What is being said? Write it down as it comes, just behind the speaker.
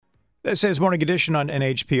This is Morning Edition on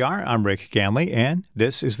NHPR. I'm Rick Ganley, and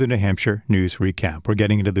this is the New Hampshire News Recap. We're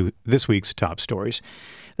getting into this week's top stories.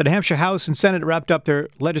 The New Hampshire House and Senate wrapped up their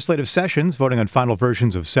legislative sessions, voting on final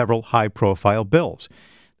versions of several high-profile bills.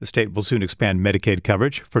 The state will soon expand Medicaid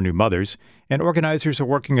coverage for new mothers, and organizers are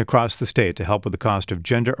working across the state to help with the cost of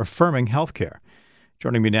gender-affirming health care.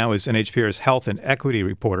 Joining me now is NHPR's health and equity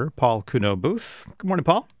reporter, Paul Kuno-Booth. Good morning,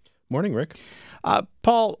 Paul. Morning, Rick.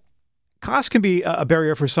 Paul, cost can be a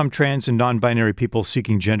barrier for some trans and non-binary people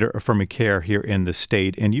seeking gender-affirming care here in the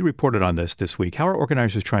state, and you reported on this week. How are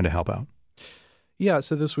organizers trying to help out? Yeah,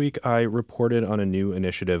 so this week I reported on a new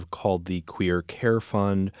initiative called the Queer Care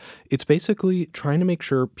Fund. It's basically trying to make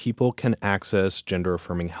sure people can access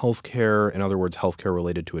gender-affirming health care, in other words, health care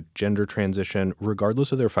related to a gender transition,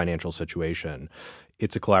 regardless of their financial situation.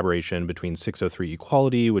 It's a collaboration between 603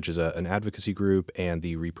 Equality, which is an advocacy group, and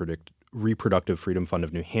the Reproductive Freedom Fund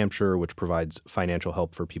of New Hampshire, which provides financial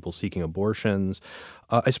help for people seeking abortions.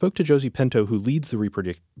 I spoke to Josie Pinto, who leads the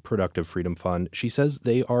Reproductive Freedom Fund. She says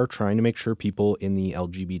they are trying to make sure people in the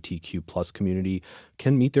LGBTQ plus community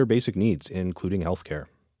can meet their basic needs, including health care.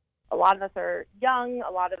 A lot of us are young.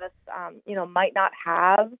 A lot of us, might not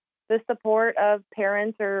have the support of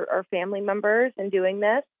parents or family members in doing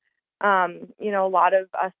this. A lot of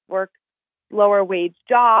us work lower wage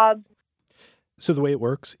jobs. So the way it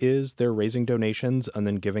works is they're raising donations and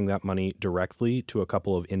then giving that money directly to a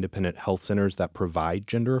couple of independent health centers that provide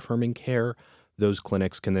gender-affirming care. Those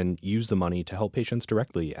clinics can then use the money to help patients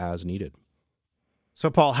directly as needed. So,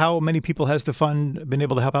 Paul, how many people has the fund been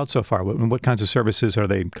able to help out so far? What kinds of services are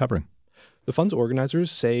they covering? The fund's organizers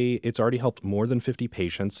say it's already helped more than 50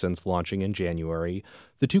 patients since launching in January.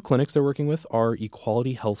 The two clinics they're working with are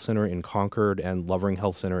Equality Health Center in Concord and Lovering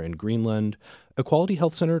Health Center in Greenland. Equality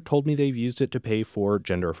Health Center told me they've used it to pay for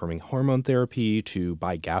gender-affirming hormone therapy, to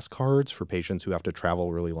buy gas cards for patients who have to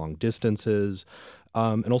travel really long distances,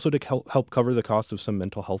 and also to help cover the cost of some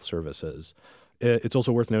mental health services. It's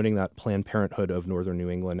also worth noting that Planned Parenthood of Northern New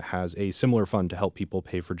England has a similar fund to help people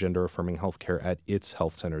pay for gender-affirming health care at its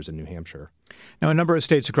health centers in New Hampshire. Now, a number of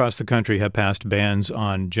states across the country have passed bans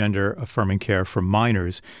on gender-affirming care for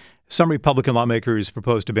minors. Some Republican lawmakers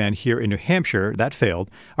proposed a ban here in New Hampshire. That failed.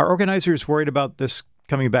 Are organizers worried about this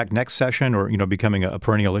coming back next session or, becoming a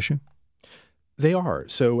perennial issue? They are.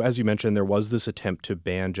 So as you mentioned, there was this attempt to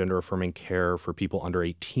ban gender-affirming care for people under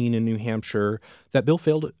 18 in New Hampshire. That bill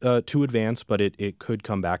failed to advance, but it could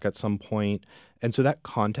come back at some point. And so that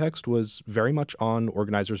context was very much on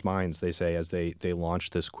organizers' minds, they say, as they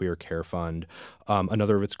launched this Queer Care Fund.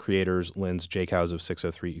 Another of its creators, Linz Jacows of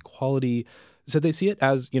 603 Equality, said they see it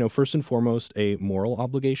as, first and foremost, a moral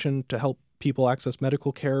obligation to help people access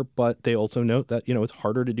medical care, but they also note that, it's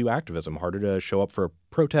harder to do activism, harder to show up for a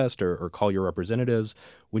protest or call your representatives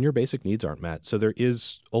when your basic needs aren't met. So there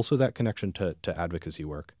is also that connection to advocacy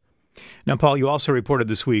work. Now, Paul, you also reported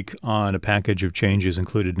this week on a package of changes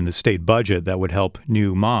included in the state budget that would help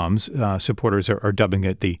new moms. Supporters are dubbing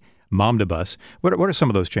it the Momnibus. What are some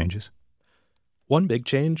of those changes? One big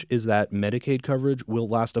change is that Medicaid coverage will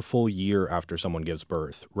last a full year after someone gives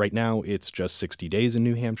birth. Right now, it's just 60 days in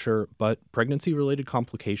New Hampshire, but pregnancy-related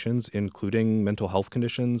complications, including mental health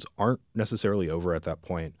conditions, aren't necessarily over at that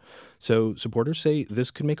point. So supporters say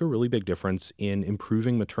this could make a really big difference in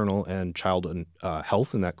improving maternal and child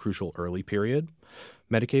health in that crucial early period.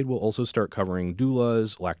 Medicaid will also start covering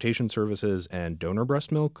doulas, lactation services, and donor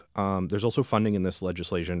breast milk. There's also funding in this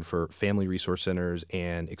legislation for family resource centers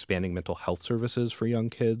and expanding mental health services for young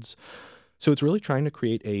kids. So it's really trying to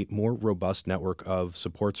create a more robust network of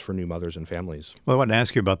supports for new mothers and families. Well, I wanted to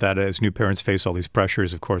ask you about that as new parents face all these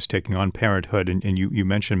pressures, of course, taking on parenthood, and you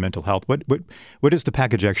mentioned mental health. What does the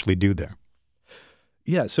package actually do there?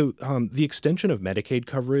 Yeah, so the extension of Medicaid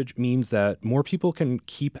coverage means that more people can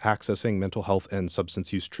keep accessing mental health and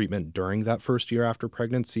substance use treatment during that first year after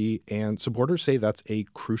pregnancy, and supporters say that's a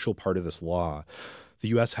crucial part of this law. The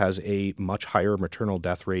U.S. has a much higher maternal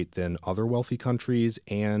death rate than other wealthy countries,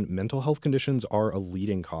 and mental health conditions are a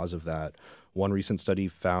leading cause of that. One recent study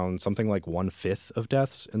found something like 1/5 of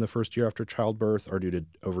deaths in the first year after childbirth are due to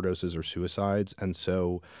overdoses or suicides, and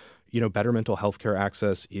so better mental health care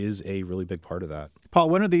access is a really big part of that. Paul,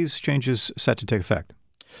 when are these changes set to take effect?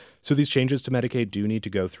 So these changes to Medicaid do need to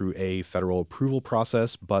go through a federal approval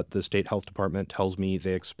process, but the state health department tells me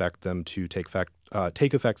they expect them to take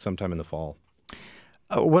effect sometime in the fall.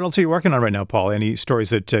 What else are you working on right now, Paul? Any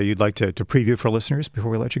stories that you'd like to preview for listeners before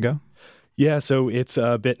we let you go? Yeah, so it's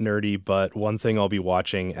a bit nerdy, but one thing I'll be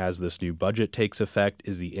watching as this new budget takes effect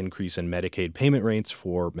is the increase in Medicaid payment rates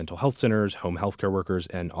for mental health centers, home healthcare workers,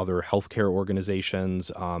 and other healthcare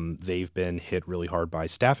organizations. They've been hit really hard by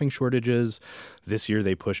staffing shortages. This year,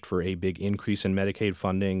 they pushed for a big increase in Medicaid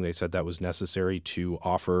funding. They said that was necessary to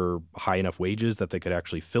offer high enough wages that they could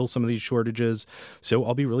actually fill some of these shortages. So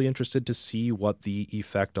I'll be really interested to see what the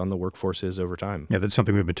effect on the workforce is over time. Yeah, that's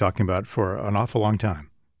something we've been talking about for an awful long time.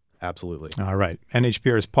 Absolutely. All right.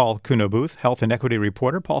 NHPR's Paul Kuno-Booth, health and equity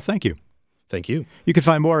reporter. Paul, thank you. Thank you. You can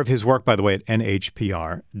find more of his work, by the way, at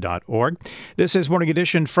nhpr.org. This is Morning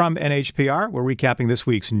Edition from NHPR. We're recapping this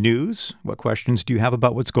week's news. What questions do you have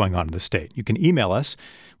about what's going on in the state? You can email us.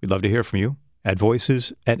 We'd love to hear from you at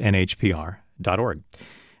voices@nhpr.org.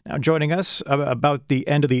 Now, joining us about the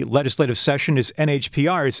end of the legislative session is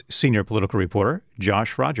NHPR's senior political reporter,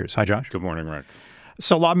 Josh Rogers. Hi, Josh. Good morning, Rick.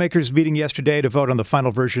 So lawmakers meeting yesterday to vote on the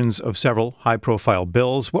final versions of several high-profile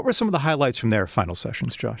bills. What were some of the highlights from their final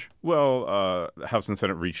sessions, Josh? Well, the House and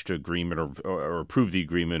Senate reached agreement or approved the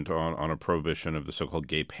agreement on a prohibition of the so-called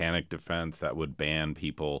gay panic defense that would ban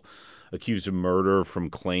people accused of murder from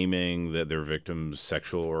claiming that their victim's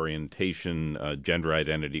sexual orientation, gender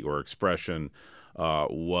identity, or expression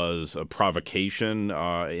was a provocation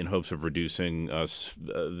in hopes of reducing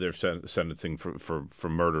their sentencing for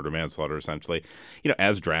murder to manslaughter, essentially.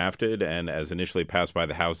 As drafted and as initially passed by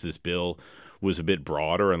the House, this bill was a bit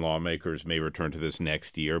broader, and lawmakers may return to this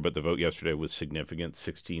next year. But the vote yesterday was significant.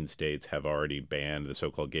 16 states have already banned the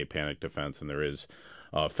so-called gay panic defense, and there is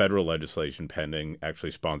federal legislation pending,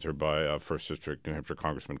 actually sponsored by 1st District New Hampshire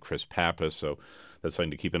Congressman Chris Pappas. So that's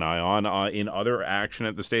something to keep an eye on. In other action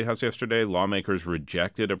at the State House yesterday, lawmakers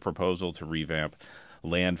rejected a proposal to revamp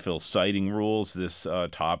landfill siting rules. This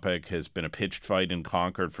topic has been a pitched fight in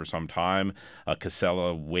Concord for some time.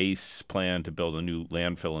 Casella Waste's plan to build a new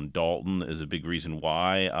landfill in Dalton is a big reason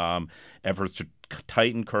why. Efforts to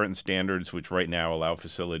tighten current standards, which right now allow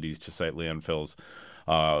facilities to site landfills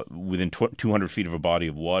within 200 feet of a body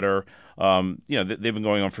of water. They've been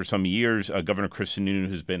going on for some years. Governor Chris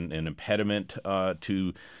Sununu has been an impediment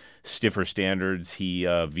to stiffer standards. He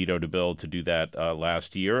vetoed a bill to do that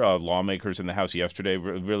last year. Lawmakers in the House yesterday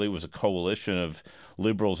really was a coalition of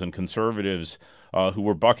liberals and conservatives who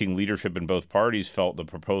were bucking leadership in both parties, felt the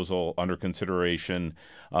proposal under consideration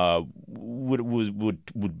would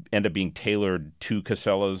end up being tailored to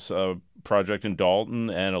Casella's project in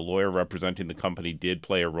Dalton, and a lawyer representing the company did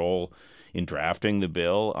play a role in drafting the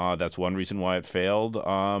bill. That's one reason why it failed.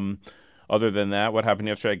 Other than that, what happened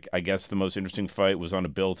yesterday, I guess the most interesting fight was on a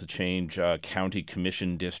bill to change county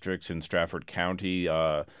commission districts in Stratford County.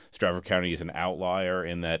 Stratford County is an outlier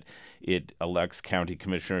in that it elects county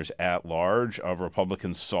commissioners at large.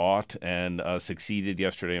 Republicans sought and succeeded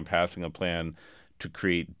yesterday in passing a plan to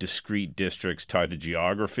create discrete districts tied to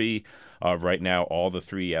geography. Right now, all the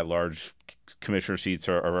three at-large commissioner seats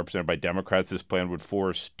are represented by Democrats. This plan would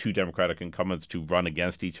force two Democratic incumbents to run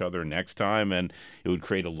against each other next time, and it would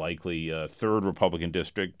create a likely third Republican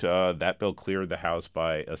district. That bill cleared the House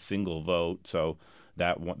by a single vote, so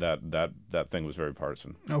that thing was very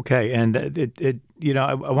partisan. Okay, and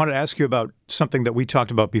I wanted to ask you about something that we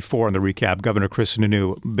talked about before in the recap. Governor Chris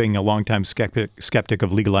Sununu being a longtime skeptic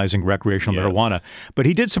of legalizing recreational marijuana, but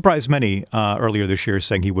he did surprise many earlier this year,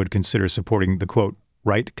 saying he would consider supporting the quote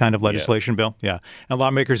right kind of legislation bill. Yeah, and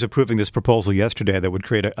lawmakers approving this proposal yesterday that would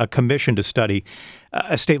create a commission to study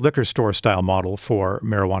a state liquor store style model for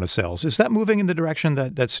marijuana sales. Is that moving in the direction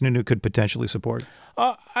that Sununu could potentially support?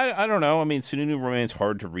 I don't know. I mean, Sununu remains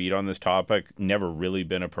hard to read on this topic. Never really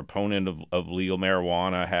been a proponent of legal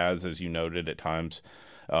marijuana. Has, as you noted, at times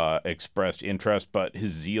expressed interest, but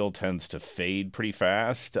his zeal tends to fade pretty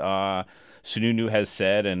fast. Sununu has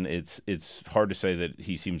said, and it's hard to say that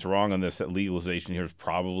he seems wrong on this, that legalization here is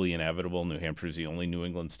probably inevitable. New Hampshire is the only New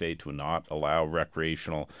England state to not allow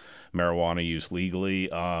recreational marijuana use legally,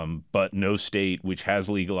 but no state which has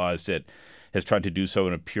legalized it has tried to do so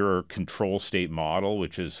in a pure control state model,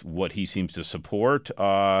 which is what he seems to support. There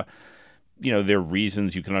are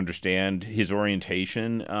reasons you can understand his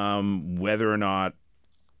orientation, whether or not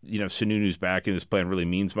Sununu's backing this plan really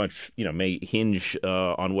means much, may hinge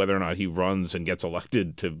on whether or not he runs and gets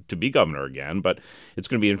elected to be governor again. But it's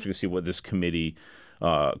going to be interesting to see what this committee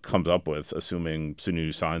comes up with, assuming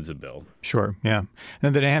Sununu signs the bill. Sure, yeah.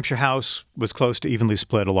 And the New Hampshire House was close to evenly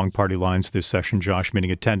split along party lines this session, Josh, meaning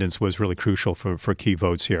attendance was really crucial for key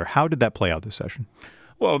votes here. How did that play out this session?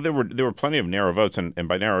 Well, there were plenty of narrow votes, and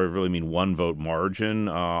by narrow I really mean one vote margin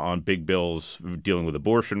on big bills dealing with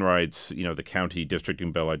abortion rights. You know, the county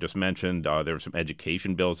districting bill I just mentioned. There were some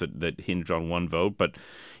education bills that hinged on one vote. But,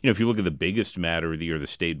 you know, if you look at the biggest matter of the year, the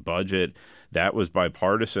state budget, that was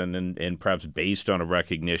bipartisan and perhaps based on a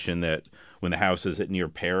recognition that when the House is at near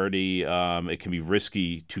parity, it can be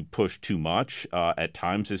risky to push too much. At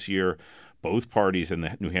times this year, both parties in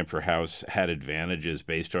the New Hampshire House had advantages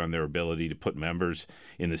based on their ability to put members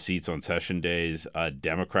in the seats on session days.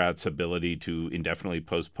 Democrats' ability to indefinitely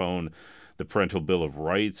postpone the Parental Bill of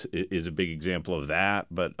Rights is a big example of that.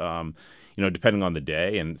 But, you know, depending on the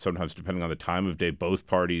day and sometimes depending on the time of day, both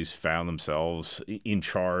parties found themselves in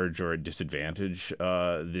charge or at disadvantage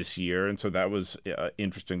this year. And so that was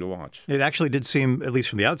interesting to watch. It actually did seem, at least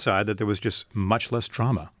from the outside, that there was just much less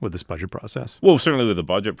drama with this budget process. Well, certainly with the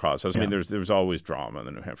budget process. Yeah. I mean, there's always drama in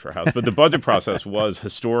the New Hampshire House, but the budget process was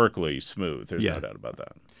historically smooth. There's no doubt about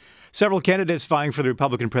that. Several candidates vying for the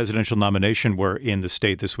Republican presidential nomination were in the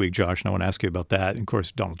state this week, Josh, and I want to ask you about that. And of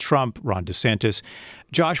course, Donald Trump, Ron DeSantis.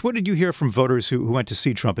 Josh, what did you hear from voters who went to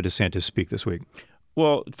see Trump and DeSantis speak this week?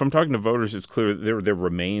 Well, from talking to voters, it's clear there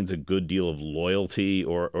remains a good deal of loyalty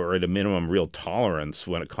or at a minimum real tolerance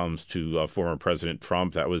when it comes to former President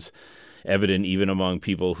Trump. That was evident even among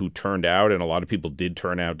people who turned out, and a lot of people did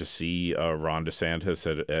turn out to see Ron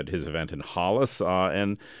DeSantis at his event in Hollis.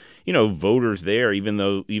 And you know, voters there, even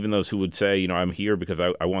those who would say, you know, I'm here because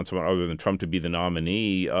I want someone other than Trump to be the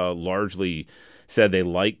nominee, largely said they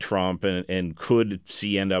liked Trump and could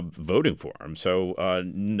end up voting for him. So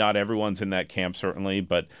not everyone's in that camp, certainly,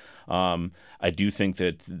 but I do think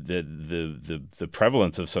that the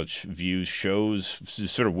prevalence of such views shows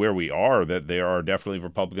sort of where we are, that there are definitely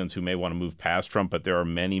Republicans who may want to move past Trump, but there are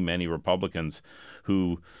many, many Republicans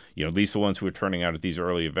who, you know, at least the ones who are turning out at these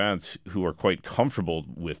early events, who are quite comfortable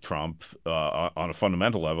with Trump on a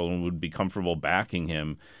fundamental level and would be comfortable backing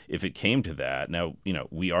him if it came to that. Now, you know,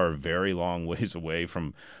 we are a very long ways away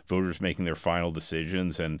from voters making their final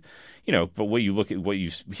decisions, and you know, but what you look at, what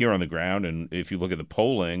you hear on the ground, and if you look at the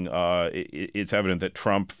polling, it's evident that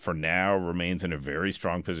Trump, for now, remains in a very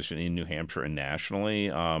strong position in New Hampshire and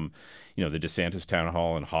nationally. You know, the DeSantis town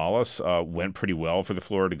hall in Hollis went pretty well for the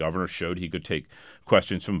Florida governor, showed he could take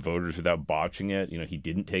questions from voters without botching it. You know, he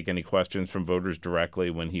didn't take any questions from voters directly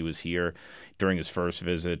when he was here during his first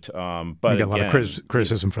visit. But you got a lot of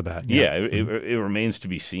criticism for that. Yeah, it remains to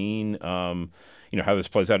be seen. You know, how this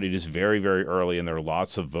plays out. It is very, very early, and there are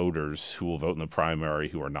lots of voters who will vote in the primary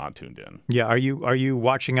who are not tuned in. Yeah, are you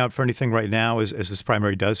watching out for anything right now as this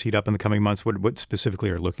primary does heat up in the coming months? What specifically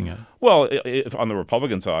are you looking at? Well, if on the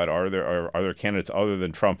Republican side, are there candidates other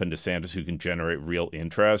than Trump and DeSantis who can generate real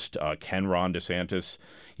interest? Can Ron DeSantis,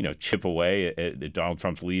 you know, chip away at Donald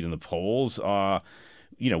Trump's lead in the polls?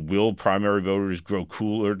 You know, will primary voters grow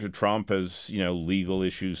cooler to Trump as, you know, legal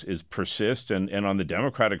issues persist? And on the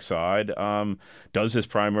Democratic side, does this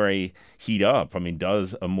primary heat up? I mean,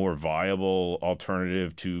 does a more viable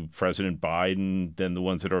alternative to President Biden than the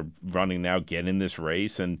ones that are running now get in this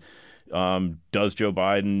race? And does Joe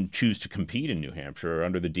Biden choose to compete in New Hampshire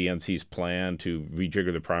under the DNC's plan to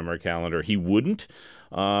rejigger the primary calendar? He wouldn't.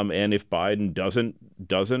 And if Biden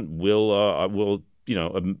doesn't, will you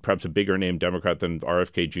know, perhaps a bigger name Democrat than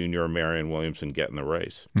RFK Jr. or Marianne Williamson get in the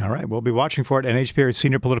race. All right. We'll be watching for it. NHPR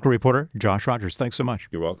senior political reporter Josh Rogers. Thanks so much.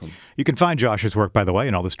 You're welcome. You can find Josh's work, by the way,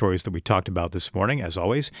 and all the stories that we talked about this morning, as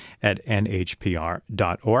always, at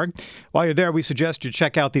nhpr.org. While you're there, we suggest you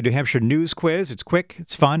check out the New Hampshire News Quiz. It's quick,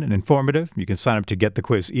 it's fun, and informative. You can sign up to get the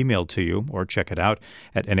quiz emailed to you or check it out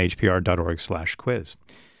at nhpr.org/quiz.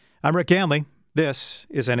 I'm Rick Ganley. This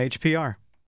is NHPR.